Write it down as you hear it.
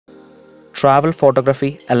Travel photography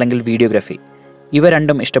അല്ലെങ്കിൽ videography ഇവ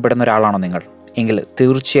രണ്ടും ഇഷ്ടപ്പെടുന്ന ഒരാളാണോ നിങ്ങൾ? എങ്കിൽ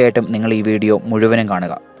തീർച്ചയായിട്ടും നിങ്ങൾ ഈ വീഡിയോ മുഴുവനും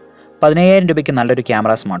കാണുക. 15,000 രൂപയ്ക്ക് നല്ലൊരു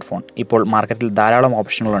ക്യാമറ സ്മാർട്ട് ഫോൺ ഇപ്പോൾ മാർക്കറ്റിൽ ധാരാളം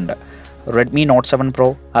ഓപ്ഷനുകളുണ്ട്. റെഡ്മി നോട്ട് 7 പ്രോ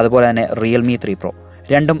അതുപോലെ തന്നെ റിയൽമി 3 പ്രോ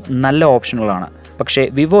രണ്ടും നല്ല ഓപ്ഷനുകളാണ്. പക്ഷേ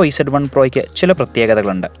വിവോ Z1 പ്രോയ്ക്ക് ചില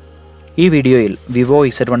പ്രത്യേകതകളുണ്ട്. ഈ വീഡിയോയിൽ വിവോ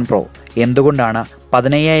Z1 പ്രോ എന്തുകൊണ്ടാണ്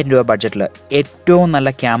 15,000 രൂപ ബഡ്ജറ്റിൽ ഏറ്റവും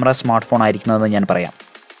നല്ല ക്യാമറ സ്മാർട്ട് ഫോൺ ആയിരിക്കുന്നതെന്ന് ഞാൻ പറയാം.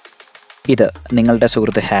 ഇത് നിങ്ങളുടെ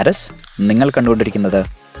സുഹൃത്ത് ഹാരിസ്. നിങ്ങൾ കണ്ടുകൊണ്ടിരിക്കുന്നത്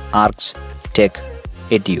ആർക്സ് ടെക്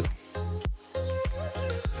എഡ്യു.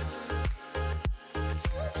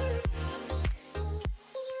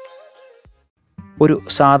 ഒരു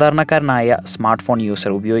സാധാരണക്കാരനായ സ്മാർട്ട് ഫോൺ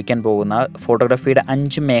യൂസർ ഉപയോഗിക്കാൻ പോകുന്ന ഫോട്ടോഗ്രാഫിയുടെ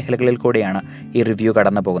 5 മേഖലകളിൽ കൂടെയാണ് ഈ റിവ്യൂ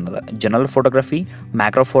കടന്നു പോകുന്നത്. General photography,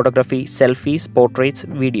 macro photography, selfies, portraits,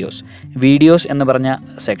 videos എന്ന് പറഞ്ഞ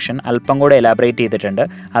സെക്ഷൻ അല്പം കൂടെ എലാബറേറ്റ് ചെയ്തിട്ടുണ്ട്.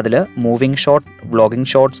 അതിൽ moving shot,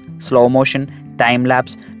 vlogging shots, slow motion, time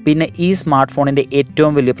lapse, പിന്നെ ഈ സ്മാർട്ട് ഫോണിൻ്റെ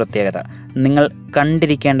ഏറ്റവും വലിയ പ്രത്യേകത നിങ്ങൾ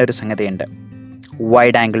കണ്ടിരിക്കേണ്ട ഒരു സംഗതിയുണ്ട്: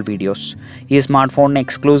 വൈഡ് ആംഗിൾ വീഡിയോസ്. ഈ സ്മാർട്ട് ഫോണിന്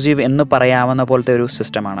എക്സ്ക്ലൂസീവ് എന്ന് പറയാവുന്ന പോലത്തെ ഒരു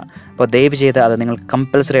സിസ്റ്റമാണ്. അപ്പോൾ ദയവ് ചെയ്ത് അത് നിങ്ങൾ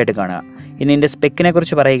കമ്പൽസറി ആയിട്ട് കാണുക. ഇനി ഇതിൻ്റെ സ്പെക്കിനെ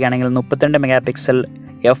കുറിച്ച് പറയുകയാണെങ്കിൽ 32 mega pixel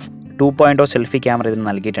f2.0 selfie camera ഇതിന്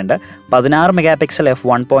നൽകിയിട്ടുണ്ട്. 16 mega pixel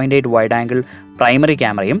f1.8 wide angle primary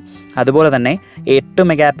ക്യാമറയും അതുപോലെ തന്നെ 8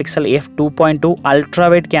 mega pixel f2.2 ultra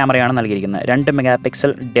wide ക്യാമറയാണ് നൽകിയിരിക്കുന്നത്. 2 മെഗാ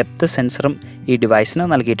പിക്സൽ ഡെപ്ത് സെൻസറും ഈ ഡിവൈസിന്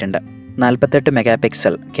നൽകിയിട്ടുണ്ട്. 48 മെഗാ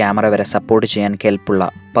പിക്സൽ ക്യാമറ വരെ സപ്പോർട്ട് ചെയ്യാൻ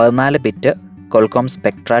കെൽപ്പുള്ള 14 ബിറ്റ് കോൾകോം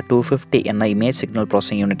സ്പെക്ട്ര 250 എന്ന ഇമേജ് സിഗ്നൽ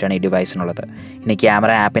പ്രോസസ്സിംഗ് യൂണിറ്റാണ് ഈ ഡിവൈസിനുള്ളത്. ഇനി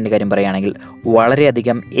ക്യാമറ ആപ്പിൻ്റെ കാര്യം പറയുകയാണെങ്കിൽ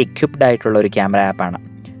വളരെയധികം എക്യുപ്ഡ് ആയിട്ടുള്ള ഒരു ക്യാമറ ആപ്പാണ്.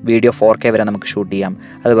 വീഡിയോ 4K വരെ നമുക്ക് ഷൂട്ട് ചെയ്യാം.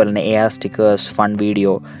 അതുപോലെ തന്നെ AR സ്റ്റിക്കേഴ്സ്, ഫൺ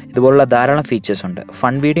വീഡിയോ, ഇതുപോലുള്ള ധാരാളം ഫീച്ചേഴ്സ് ഉണ്ട്.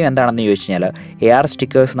 ഫൺ വീഡിയോ എന്താണെന്ന് ചോദിച്ചു കഴിഞ്ഞാൽ AR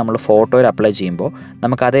സ്റ്റിക്കേഴ്സ് നമ്മൾ ഫോട്ടോയിൽ അപ്ലൈ ചെയ്യുമ്പോൾ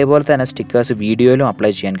നമുക്ക് അതേപോലെ തന്നെ സ്റ്റിക്കേഴ്സ് വീഡിയോയിലും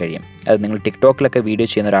അപ്ലൈ ചെയ്യാൻ കഴിയും. അത് നിങ്ങൾ ടിക്ടോക്കിലൊക്കെ വീഡിയോ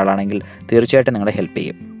ചെയ്യുന്ന ഒരാളാണെങ്കിൽ തീർച്ചയായിട്ടും നിങ്ങളെ ഹെൽപ്പ്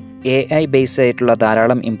ചെയ്യും. AI ബേസ്ഡ് ആയിട്ടുള്ള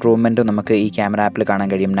ധാരാളം ഇംപ്രൂവ്മെൻറ്റും നമുക്ക് ഈ ക്യാമറ ആപ്പിൽ കാണാൻ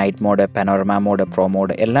കഴിയും. Night mode, panorama mode, pro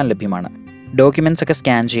mode എല്ലാം ലഭ്യമാണ്. ഡോക്യുമെൻറ്റ്സ് ഒക്കെ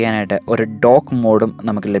സ്കാൻ ചെയ്യാനായിട്ട് ഒരു ഡോക്ക് മോഡും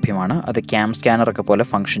നമുക്ക് ലഭ്യമാണ്. അത് ക്യാം സ്കാനറൊക്കെ പോലെ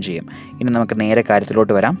ഫംഗ്ഷൻ ചെയ്യും. ഇനി നമുക്ക് നേരെ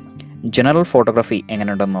കാര്യത്തിലോട്ട് വരാം. ജനറൽ ഫോട്ടോഗ്രാഫി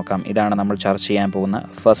എങ്ങനെയുണ്ടെന്ന് നോക്കാം. ഇതാണ് നമ്മൾ ചർച്ച ചെയ്യാൻ പോകുന്ന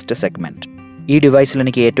ഫസ്റ്റ് സെഗ്മെൻറ്റ്. ഈ ഡിവൈസിൽ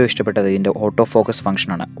എനിക്ക് ഏറ്റവും ഇഷ്ടപ്പെട്ടത് ഇതിൻ്റെ ഓട്ടോ ഫോക്കസ്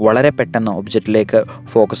ഫംഗ്ഷനാണ്. വളരെ പെട്ടെന്ന് ഒബ്ജക്റ്റിലേക്ക്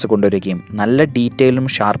ഫോക്കസ് കൊണ്ടുവരികയും നല്ല ഡീറ്റെയിലും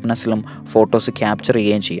ഷാർപ്നെസ്സിലും ഫോട്ടോസ് ക്യാപ്ചർ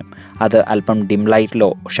ചെയ്യുകയും ചെയ്യും. അത് അല്പം ഡിം ലൈറ്റിലോ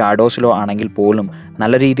ഷാഡോസിലോ ആണെങ്കിൽ പോലും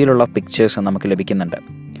നല്ല രീതിയിലുള്ള പിക്ചേഴ്സ് നമുക്ക് ലഭിക്കുന്നുണ്ട്.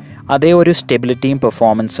 അതേ ഒരു സ്റ്റെബിലിറ്റിയും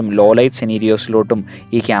പെർഫോമൻസും ലോ ലൈറ്റ് സിനീരിയോസിലോട്ടും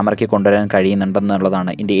ഈ ക്യാമറയ്ക്ക് കൊണ്ടുവരാൻ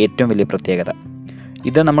കഴിയുന്നുണ്ടെന്നുള്ളതാണ് ഇതിൻ്റെ ഏറ്റവും വലിയ പ്രത്യേകത.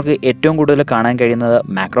 ഇത് നമുക്ക് ഏറ്റവും കൂടുതൽ കാണാൻ കഴിയുന്നത്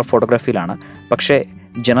മാക്രോ ഫോട്ടോഗ്രാഫിയിലാണ്. പക്ഷേ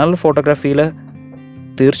ജനറൽ ഫോട്ടോഗ്രാഫിയിൽ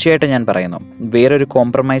തീർച്ചയായിട്ടും ഞാൻ പറയുന്നു, വേറൊരു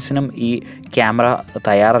കോംപ്രമൈസിനും ഈ ക്യാമറ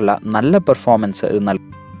തയ്യാറല്ല. നല്ല പെർഫോമൻസ് ഇത് നൽകും.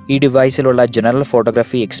 ഈ ഡിവൈസിലുള്ള ജനറൽ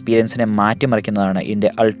ഫോട്ടോഗ്രാഫി എക്സ്പീരിയൻസിനെ മാറ്റിമറിക്കുന്നതാണ് ഇതിൻ്റെ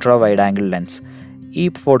അൾട്രാ വൈഡ് ആംഗിൾ ലെൻസ്. ഈ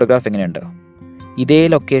ഫോട്ടോഗ്രാഫ് എങ്ങനെയുണ്ട്? ഇതേ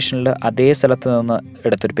ലൊക്കേഷനിൽ അതേ സ്ഥലത്ത് നിന്ന്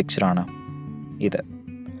എടുത്തൊരു പിക്ചറാണ് ഇത്.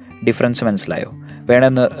 ഡിഫറൻസ് മനസ്സിലായോ?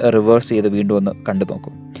 വേണമെന്ന് റിവേഴ്സ് ചെയ്ത് വീണ്ടും ഒന്ന് കണ്ടു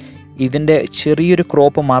നോക്കൂ. ഇതിൻ്റെ ചെറിയൊരു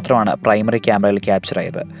ക്രോപ്പ് മാത്രമാണ് പ്രൈമറി ക്യാമറയിൽ ക്യാപ്ചർ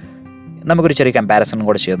ചെയ്തത്. നമുക്കൊരു ചെറിയ കമ്പാരിസണും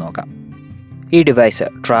കൂടെ ചെയ്ത് നോക്കാം. ഈ ഡിവൈസ്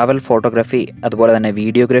ട്രാവൽ ഫോട്ടോഗ്രാഫി അതുപോലെ തന്നെ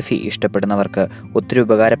വീഡിയോഗ്രാഫി ഇഷ്ടപ്പെടുന്നവർക്ക് ഒത്തിരി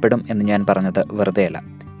ഉപകാരപ്പെടും എന്ന് ഞാൻ പറഞ്ഞത് വെറുതെയല്ല.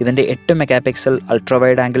 ഇതിൻ്റെ 8 mega pixel ultra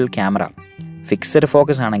wide angle camera fixed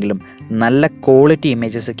focus ആണെങ്കിലും നല്ല ക്വാളിറ്റി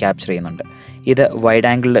ഇമേജസ് ക്യാപ്ചർ ചെയ്യുന്നുണ്ട്. ഇത് വൈഡ്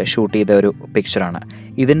ആംഗിളിൽ ഷൂട്ട് ചെയ്ത ഒരു പിക്ചറാണ്.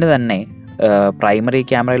 ഇതിൻ്റെ തന്നെ പ്രൈമറി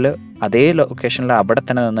ക്യാമറയിൽ അതേ ലൊക്കേഷനിൽ അവിടെ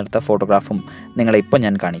തന്നെ നിന്നെടുത്ത ഫോട്ടോഗ്രാഫും നിങ്ങളിപ്പോൾ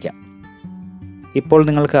ഞാൻ കാണിക്കാം. ഇപ്പോൾ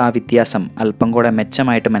നിങ്ങൾക്ക് ആ വ്യത്യാസം അല്പം കൂടെ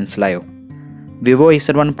മെച്ചമായിട്ട് മനസ്സിലായോ? Vivo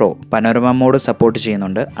Z1 pro panorama mode support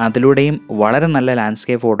ചെയ്യുന്നുണ്ട്. അതിലൂടെയും വളരെ നല്ല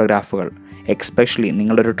ലാൻഡ്സ്കേപ്പ് ഫോട്ടോഗ്രാഫുകൾ, എക്സ്പെഷ്യലി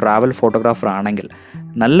നിങ്ങളൊരു ട്രാവൽ ഫോട്ടോഗ്രാഫർ ആണെങ്കിൽ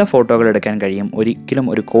നല്ല ഫോട്ടോകൾ എടുക്കാൻ കഴിയും. ഒരിക്കലും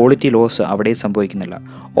ഒരു ക്വാളിറ്റി ലോസ് അവിടെ സംഭവിക്കുന്നില്ല.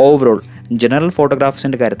 ഓവറോൾ ജനറൽ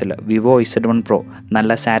ഫോട്ടോഗ്രാഫ്സിൻ്റെ കാര്യത്തിൽ വിവോ Z1 പ്രോ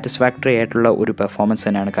നല്ല സാറ്റിസ്ഫാക്ടറി ആയിട്ടുള്ള ഒരു പെർഫോമൻസ്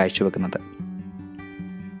തന്നെയാണ് കാഴ്ചവെക്കുന്നത്.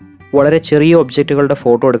 വളരെ ചെറിയ ഒബ്ജക്റ്റുകളുടെ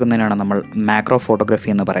ഫോട്ടോ എടുക്കുന്നതിനാണ് നമ്മൾ മാക്രോ ഫോട്ടോഗ്രാഫി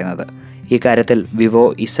എന്ന് പറയുന്നത്. ഈ കാര്യത്തിൽ വിവോ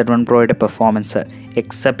Z1 പ്രോയുടെ പെർഫോമൻസ്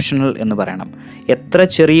എക്സെപ്ഷണൽ എന്ന് പറയണം. എത്ര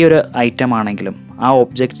ചെറിയൊരു ഐറ്റം ആണെങ്കിലും ആ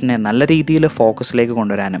ഒബ്ജക്റ്റിനെ നല്ല രീതിയിൽ ഫോക്കസിലേക്ക്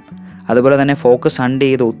കൊണ്ടുവരാനും അതുപോലെ തന്നെ ഫോക്കസ് ഹണ്ട്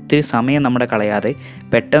ചെയ്ത് ഒത്തിരി സമയം നമ്മുടെ കളയാതെ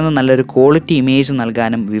പെട്ടെന്ന് നല്ലൊരു ക്വാളിറ്റി ഇമേജ്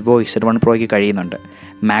നൽകാനും വിവോ Z1 പ്രോയ്ക്ക് കഴിയുന്നുണ്ട്.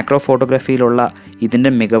 മാക്രോ ഫോട്ടോഗ്രാഫിയിലുള്ള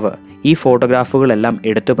ഇതിൻ്റെ മികവ് ഈ ഫോട്ടോഗ്രാഫുകളെല്ലാം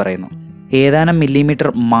എടുത്തു പറയുന്നു. ഏതാനും മില്ലിമീറ്റർ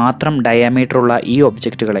മാത്രം ഡയാമീറ്ററുള്ള ഈ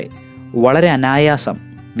ഒബ്ജക്റ്റുകളെ വളരെ അനായാസം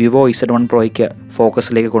വിവോ Z1 പ്രോയ്ക്ക്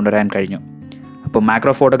ഫോക്കസിലേക്ക് കൊണ്ടുവരാൻ കഴിഞ്ഞു. അപ്പോൾ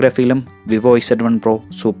macro ഫോട്ടോഗ്രാഫിയിലും Vivo Z1 pro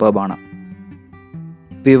സൂപ്പർബാണ്.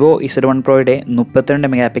 Vivo Z1 പ്രോയുടെ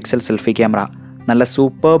 32 mega pixel selfie camera നല്ല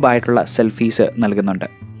സൂപ്പർബായിട്ടുള്ള സെൽഫീസ് നൽകുന്നുണ്ട്.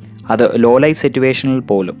 അത് ലോ ലൈറ്റ് സിറ്റുവേഷനിൽ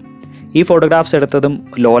പോലും. ഈ ഫോട്ടോഗ്രാഫ്സ് എടുത്തതും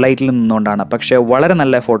ലോ ലൈറ്റിൽ നിന്നുകൊണ്ടാണ്. പക്ഷേ വളരെ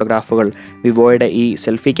നല്ല ഫോട്ടോഗ്രാഫുകൾ വിവോയുടെ ഈ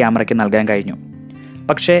സെൽഫി ക്യാമറയ്ക്ക് നൽകാൻ കഴിഞ്ഞു.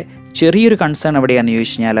 പക്ഷേ ചെറിയൊരു കൺസേൺ എവിടെയാണെന്ന്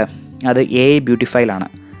ചോദിച്ചു കഴിഞ്ഞാൽ അത് AI ബ്യൂട്ടിഫൈലാണ്.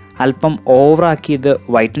 അല്പം ഓവറാക്കി ഇത്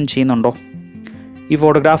വൈറ്റൻ ചെയ്യുന്നുണ്ടോ? ഈ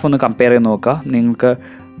ഫോട്ടോഗ്രാഫ് ഒന്ന് കമ്പയർ ചെയ്ത് നോക്കുക. നിങ്ങൾക്ക്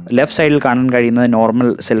ലെഫ്റ്റ് സൈഡിൽ കാണാൻ കഴിയുന്നത് നോർമൽ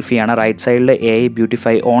സെൽഫിയാണ്, റൈറ്റ് സൈഡിൽ AI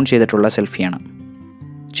ബ്യൂട്ടിഫൈ ഓൺ ചെയ്തിട്ടുള്ള സെൽഫിയാണ്.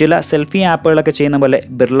 ചില സെൽഫി ആപ്പുകളൊക്കെ ചെയ്യുന്ന പോലെ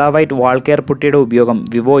ബിർള വൈറ്റ് വാൾ കെയർ പുട്ടിയുടെ ഉപയോഗം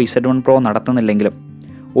വിവോ Z1 Pro നടത്തുന്നില്ലെങ്കിലും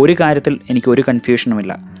ഒരു കാര്യത്തിൽ എനിക്കൊരു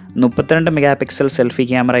കൺഫ്യൂഷനുമില്ല. 32 മെഗാ പിക്സൽ സെൽഫി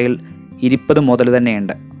ക്യാമറയിൽ 20 മുതൽ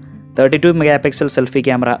തന്നെയുണ്ട്. 32 മെഗാ പിക്സൽ സെൽഫി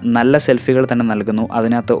ക്യാമറ നല്ല സെൽഫികൾ തന്നെ നൽകുന്നു,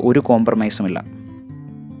 അതിനകത്ത് ഒരു കോംപ്രമൈസുമില്ല.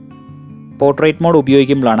 പോർട്രേറ്റ് മോഡ്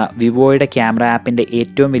ഉപയോഗിക്കുമ്പോഴാണ് വിവോയുടെ ക്യാമറ ആപ്പിൻ്റെ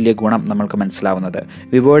ഏറ്റവും വലിയ ഗുണം നമ്മൾക്ക് മനസ്സിലാവുന്നത്.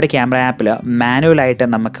 വിവോയുടെ ക്യാമറ ആപ്പിൽ മാനുവലായിട്ട്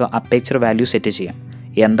നമുക്ക് അപ്പേച്ചർ വാല്യൂ സെറ്റ് ചെയ്യാം.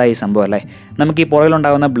 എന്താ ഈ സംഭവം അല്ലേ? നമുക്ക് ഈ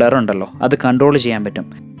പുറകിലുണ്ടാകുന്ന ബ്ലർ ഉണ്ടല്ലോ, അത് കൺട്രോൾ ചെയ്യാൻ പറ്റും.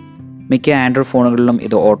 മിക്ക ആൻഡ്രോയിഡ് ഫോണുകളിലും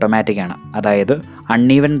ഇത് ഓട്ടോമാറ്റിക്കാണ്, അതായത്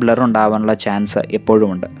അൺഈവൻ ബ്ലർ ഉണ്ടാവാനുള്ള ചാൻസ്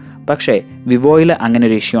എപ്പോഴുമുണ്ട്. പക്ഷേ വിവോയിൽ അങ്ങനെ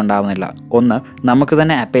ഒരു ഇഷ്യൂ ഉണ്ടാവുന്നില്ല. ഒന്ന്, നമുക്ക്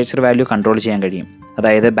തന്നെ അപ്പേച്ചർ വാല്യൂ കൺട്രോൾ ചെയ്യാൻ കഴിയും,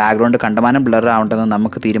 അതായത് ബാക്ക്ഗ്രൗണ്ട് കണ്ടമാനം ബ്ലർ ആവേണ്ടതെന്ന്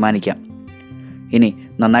നമുക്ക് തീരുമാനിക്കാം. ഇനി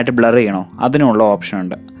നന്നായിട്ട് ബ്ലർ ചെയ്യണോ, അതിനുള്ള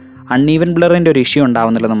ഓപ്ഷനുണ്ട്. അൺഈവൻ ബ്ലറിൻ്റെ ഒരു ഇഷ്യൂ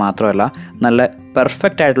ഉണ്ടാവുന്നില്ലെന്ന് മാത്രമല്ല, നല്ല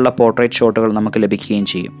പെർഫെക്റ്റ് ആയിട്ടുള്ള പോർട്രേറ്റ് ഷോട്ടുകൾ നമുക്ക് ലഭിക്കുകയും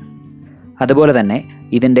ചെയ്യും. അതുപോലെ തന്നെ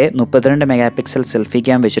ഇതിൻ്റെ 32 മെഗാ പിക്സൽ സെൽഫി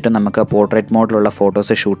ക്യാം വെച്ചിട്ട് നമുക്ക് പോർട്രേറ്റ് മോഡിലുള്ള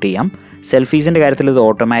ഫോട്ടോസ് ഷൂട്ട് ചെയ്യാം. സെൽഫീസിൻ്റെ കാര്യത്തിൽ ഇത്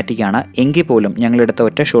ഓട്ടോമാറ്റിക്കാണ്. എങ്കിൽ പോലും ഞങ്ങളെടുത്ത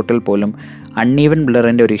ഒറ്റ ഷോട്ടിൽ പോലും അൺഈവൻ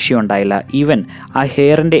ബ്ലറിൻ്റെ ഒരു ഇഷ്യൂ ഉണ്ടായില്ല. ഈവൻ ആ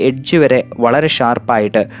ഹെയറിൻ്റെ എഡ്ജ് വരെ വളരെ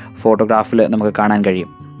ഷാർപ്പായിട്ട് ഫോട്ടോഗ്രാഫിൽ നമുക്ക് കാണാൻ കഴിയും.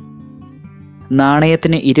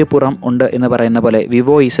 നാണയത്തിന് ഇരുപുറം ഉണ്ട് എന്ന് പറയുന്ന പോലെ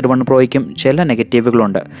വിവോ Z1 Proയ്ക്കും ചില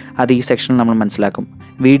നെഗറ്റീവുകളുണ്ട്. അത് ഈ സെക്ഷനിൽ നമ്മൾ മനസ്സിലാക്കും.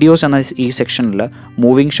 വീഡിയോസ് എന്ന ഈ സെക്ഷനിൽ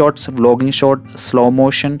moving shots, vlogging shot, slow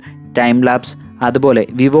motion, time lapse, അതുപോലെ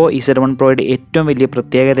വിവോ Z1 Proയുടെ ഏറ്റവും വലിയ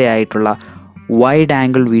പ്രത്യേകതയായിട്ടുള്ള വൈഡ്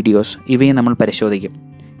ആംഗിൾ വീഡിയോസ്, ഇവയും നമ്മൾ പരിശോധിക്കും.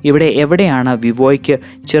 ഇവിടെ എവിടെയാണ് വിവോയ്ക്ക്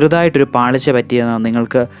ചെറുതായിട്ടൊരു പാളിച്ച പറ്റിയതെന്ന്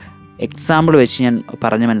നിങ്ങൾക്ക് എക്സാമ്പിൾ വെച്ച് ഞാൻ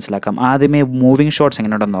പറഞ്ഞ് മനസ്സിലാക്കാം. ആദ്യമേ മൂവിങ് ഷോട്ട്സ്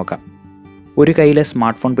എങ്ങനെയുണ്ടെന്ന് നോക്കാം. ഒരു കയ്യിൽ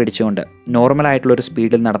സ്മാർട്ട് ഫോൺ പിടിച്ചുകൊണ്ട് നോർമലായിട്ടുള്ളൊരു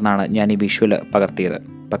സ്പീഡിൽ നടന്നാണ് ഞാൻ ഈ വിഷ്വൽ പകർത്തിയത്.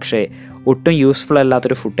 പക്ഷേ ഒട്ടും യൂസ്ഫുൾ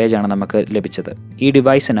അല്ലാത്തൊരു ഫുട്ടേജാണ് നമുക്ക് ലഭിച്ചത്. ഈ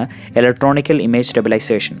ഡിവൈസിന് ഇലക്ട്രോണിക്കൽ ഇമേജ്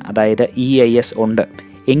സ്റ്റെബിലൈസേഷൻ, അതായത് EIS ഉണ്ട്.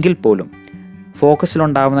 എങ്കിൽ പോലും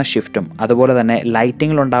ഫോക്കസിലുണ്ടാകുന്ന ഷിഫ്റ്റും അതുപോലെ തന്നെ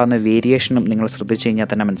ലൈറ്റിങ്ങിലുണ്ടാകുന്ന വേരിയേഷനും നിങ്ങൾ ശ്രദ്ധിച്ചു കഴിഞ്ഞാൽ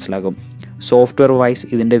തന്നെ മനസ്സിലാകും. സോഫ്റ്റ്വെയർ വൈസ്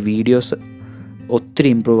ഇതിൻ്റെ വീഡിയോസ്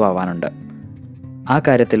ഒത്തിരി ഇമ്പ്രൂവ് ആവാനുണ്ട്. ആ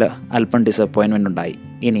കാര്യത്തിൽ അല്പം ഡിസപ്പോയിൻമെൻ്റ് ഉണ്ടായി.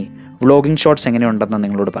 ഇനി വ്ലോഗിംഗ് ഷോട്ട്സ് എങ്ങനെയുണ്ടെന്ന്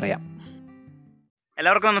നിങ്ങളോട് പറയാം.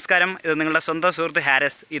 എല്ലാവർക്കും നമസ്കാരം. ഇത് നിങ്ങളുടെ സ്വന്തം സുഹൃത്ത്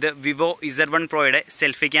ഹാരിസ്. ഇത് Vivo Z1 Proയുടെ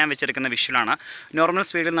selfie cam വെച്ചെടുക്കുന്ന വിഷ്വലാണ്. Normal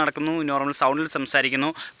സ്പീഡിൽ നടക്കുന്നു, നോർമൽ സൗണ്ടിൽ സംസാരിക്കുന്നു.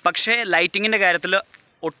 പക്ഷേ ലൈറ്റിങ്ങിൻ്റെ കാര്യത്തിൽ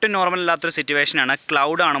ഒട്ടും നോർമൽ അല്ലാത്തൊരു സിറ്റുവേഷനാണ്.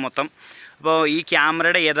 ക്ലൗഡാണ് മൊത്തം. അപ്പോൾ ഈ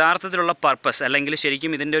ക്യാമറയുടെ യഥാർത്ഥത്തിലുള്ള പർപ്പസ്, അല്ലെങ്കിൽ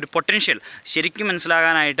ശരിക്കും ഇതിൻ്റെ ഒരു പൊട്ടൻഷ്യൽ ശരിക്കും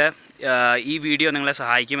മനസ്സിലാകാനായിട്ട് ഈ വീഡിയോ നിങ്ങളെ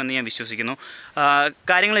സഹായിക്കുമെന്ന് ഞാൻ വിശ്വസിക്കുന്നു.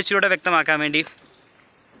 കാര്യങ്ങൾ ഇച്ചിരൂടെ വ്യക്തമാക്കാൻ വേണ്ടി,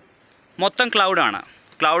 മൊത്തം ക്ലൗഡാണ്.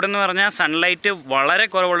 ക്ലൗഡ് എന്ന് പറഞ്ഞാൽ സൺലൈറ്റ് വളരെ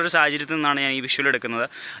കുറവുള്ളൊരു സാഹചര്യത്തിൽ നിന്നാണ് ഞാൻ ഈ വിഷ്വൽ എടുക്കുന്നത്.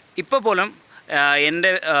 ഇപ്പോൾ പോലും എൻ്റെ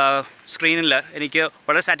സ്ക്രീനിൽ എനിക്ക്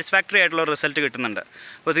വളരെ സാറ്റിസ്ഫാക്ടറി ആയിട്ടുള്ള റിസൾട്ട് കിട്ടുന്നുണ്ട്.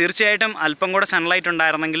 അപ്പോൾ തീർച്ചയായിട്ടും അല്പം കൂടെ സൺലൈറ്റ്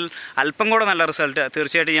ഉണ്ടായിരുന്നെങ്കിൽ അല്പം കൂടെ നല്ല റിസൾട്ട്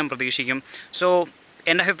തീർച്ചയായിട്ടും ഞാൻ പ്രതീക്ഷിക്കും. സോ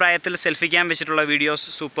എൻ്റെ അഭിപ്രായത്തിൽ സെൽഫി ക്യാം വെച്ചിട്ടുള്ള വീഡിയോസ്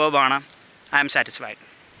സൂപ്പർബാണ്. I am satisfied.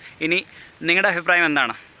 ഇനി നിങ്ങളുടെ അഭിപ്രായം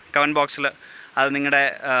എന്താണ്? കമൻറ്റ് ബോക്സിൽ അത് നിങ്ങളുടെ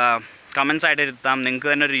കമൻസ് ആയിട്ട് ഇരുത്താം. നിങ്ങൾക്ക്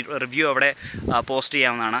തന്നെ ഒരു റിവ്യൂ അവിടെ പോസ്റ്റ്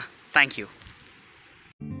ചെയ്യാവുന്നതാണ്. Thank you.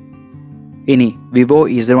 ഇനി വിവോ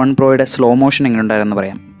Z1 Proയുടെ സ്ലോ മോഷൻ എങ്ങനെ ഉണ്ടായിരുന്നെന്ന്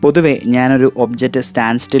പറയാം. പൊതുവേ ഞാനൊരു ഒബ്ജക്റ്റ്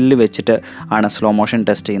സ്റ്റാൻഡ് സ്റ്റില്ലിൽ വെച്ചിട്ട് ആണ് സ്ലോ മോഷൻ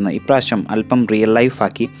ടെസ്റ്റ് ചെയ്യുന്നത്. ഇപ്രാവശ്യം അല്പം റിയൽ ലൈഫ്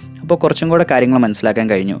ആക്കി. അപ്പോൾ കുറച്ചും കൂടെ കാര്യങ്ങൾ മനസ്സിലാക്കാൻ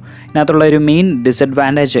കഴിഞ്ഞു. ഇതിനകത്തുള്ള ഒരു മെയിൻ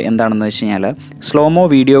ഡിസഡ്വാൻറ്റേജ് എന്താണെന്ന് വെച്ച് കഴിഞ്ഞാൽ, സ്ലോമോ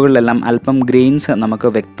വീഡിയോകളിലെല്ലാം അല്പം ഗ്രെയിൻസ് നമുക്ക്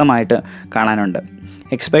വ്യക്തമായിട്ട് കാണാനുണ്ട്,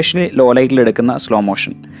 എക്സ്പെഷ്യലി ലോ ലൈറ്റിൽ എടുക്കുന്ന സ്ലോ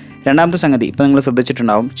മോഷൻ. രണ്ടാമത്തെ സംഗതി, ഇപ്പോൾ നിങ്ങൾ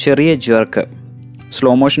ശ്രദ്ധിച്ചിട്ടുണ്ടാവും, ചെറിയ ജെർക്ക്.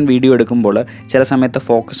 സ്ലോ മോഷൻ വീഡിയോ എടുക്കുമ്പോൾ ചില സമയത്ത്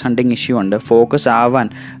ഫോക്കസ് ഹണ്ടിങ് ഇഷ്യൂ ഉണ്ട്, ഫോക്കസ് ആവാൻ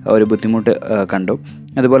ഒരു ബുദ്ധിമുട്ട് കണ്ടു.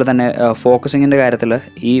 അതുപോലെ തന്നെ ഫോക്കസിങ്ങിൻ്റെ കാര്യത്തിൽ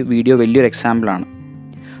ഈ വീഡിയോ വലിയൊരു എക്സാമ്പിളാണ്.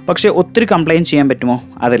 പക്ഷേ ഒത്തിരി കംപ്ലയിൻറ്റ് ചെയ്യാൻ പറ്റുമോ?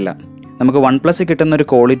 അതില്ല. നമുക്ക് OnePlus കിട്ടുന്നൊരു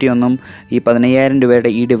ക്വാളിറ്റി ഒന്നും ഈ 15,000 രൂപയുടെ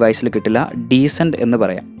ഈ ഡിവൈസിൽ കിട്ടില്ല. ഡീസൻറ്റ് എന്ന്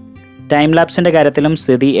പറയാം. ടൈം ലാപ്സിൻ്റെ കാര്യത്തിലും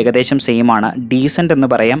സ്ഥിതി ഏകദേശം സെയിമാണ്. ഡീസൻറ്റ് എന്ന്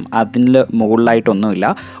പറയാം, അതിന് മുകളിലായിട്ടൊന്നുമില്ല.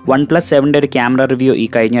 OnePlus 7ൻ്റെ ഒരു ക്യാമറ റിവ്യൂ ഈ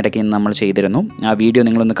കഴിഞ്ഞ ഇടയ്ക്ക് നമ്മൾ ചെയ്തിരുന്നു. ആ വീഡിയോ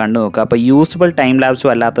നിങ്ങളൊന്ന് കണ്ടു നോക്കുക. അപ്പോൾ യൂസ്ബിൾ ടൈം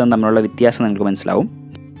ലാപ്സും അല്ലാത്തതും തമ്മിലുള്ള വ്യത്യാസം നിങ്ങൾക്ക് മനസ്സിലാവും.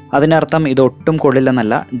 അതിനർത്ഥം ഇതൊട്ടും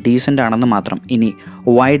കൊള്ളില്ലെന്നല്ല, ഡീസൻ്റ് ആണെന്ന് മാത്രം. ഇനി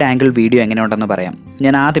വൈഡ് ആംഗിൾ വീഡിയോ എങ്ങനെയുണ്ടെന്ന് പറയാം.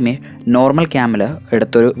 ഞാൻ ആദ്യമേ നോർമൽ ക്യാമിൽ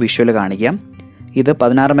എടുത്തൊരു വിഷ്വൽ കാണിക്കാം. ഇത്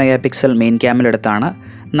 16 മെഗാ പിക്സൽ മെയിൻ ക്യാമിലെടുത്താണ്.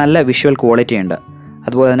 നല്ല വിഷ്വൽ ക്വാളിറ്റി ഉണ്ട്.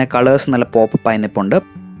 അതുപോലെ തന്നെ കളേഴ്സ് നല്ല പോപ്പപ്പ് ആയി നിൽപ്പുണ്ട്.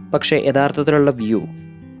 പക്ഷേ യഥാർത്ഥത്തിലുള്ള വ്യൂ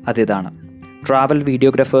അതിതാണ്. ട്രാവൽ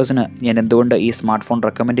വീഡിയോഗ്രാഫേഴ്സിന് ഞാൻ എന്തുകൊണ്ട് ഈ സ്മാർട്ട് ഫോൺ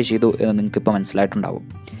റെക്കമെൻഡ് ചെയ്തു എന്ന് നിങ്ങൾക്കിപ്പോൾ മനസ്സിലായിട്ടുണ്ടാവും.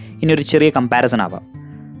 ഇനി ഒരു ചെറിയ കമ്പാരിസൺ ആവാം.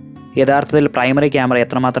 യഥാർത്ഥത്തിൽ പ്രൈമറി ക്യാമറ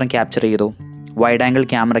എത്രമാത്രം ക്യാപ്ചർ ചെയ്തു, വൈഡ് ആംഗിൾ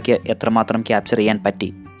ക്യാമറയ്ക്ക് എത്രമാത്രം ക്യാപ്ചർ ചെയ്യാൻ പറ്റി.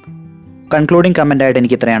 കൺക്ലൂഡിംഗ് കമൻ്റായിട്ട്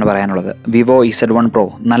എനിക്ക് ഇത്രയാണ് പറയാനുള്ളത്. വിവോ Z1 Pro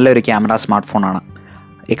നല്ലൊരു ക്യാമറ സ്മാർട്ട് ഫോണാണ്,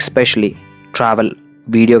 എക്സ്പെഷ്യലി ട്രാവൽ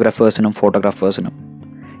വീഡിയോഗ്രാഫേഴ്സിനും ഫോട്ടോഗ്രാഫേഴ്സിനും.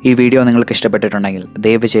 ഈ വീഡിയോ നിങ്ങൾക്ക് ഇഷ്ടപ്പെട്ടിട്ടുണ്ടെങ്കിൽ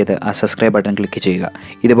ദയവ് ചെയ്ത് ആ സബ്സ്ക്രൈബ് ബട്ടൺ ക്ലിക്ക് ചെയ്യുക.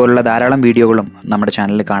 ഇതുപോലുള്ള ധാരാളം വീഡിയോകളും നമ്മുടെ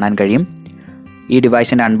ചാനലിൽ കാണാൻ കഴിയും. ഈ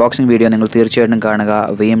ഡിവൈസിൻ്റെ അൺബോക്സിംഗ് വീഡിയോ നിങ്ങൾ തീർച്ചയായിട്ടും കാണുക,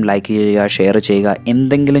 അവയും ലൈക്ക് ചെയ്യുക, ഷെയർ ചെയ്യുക.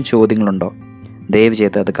 എന്തെങ്കിലും ചോദ്യങ്ങളുണ്ടോ ദയവ്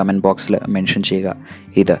ചെയ്ത് അത് കമൻറ്റ് ബോക്സിൽ മെൻഷൻ ചെയ്യുക.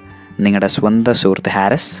 ഇത് നിങ്ങളുടെ സ്വന്തം സുഹൃത്ത്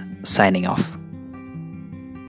ഹാരിസ് സൈനിങ് ഓഫ്.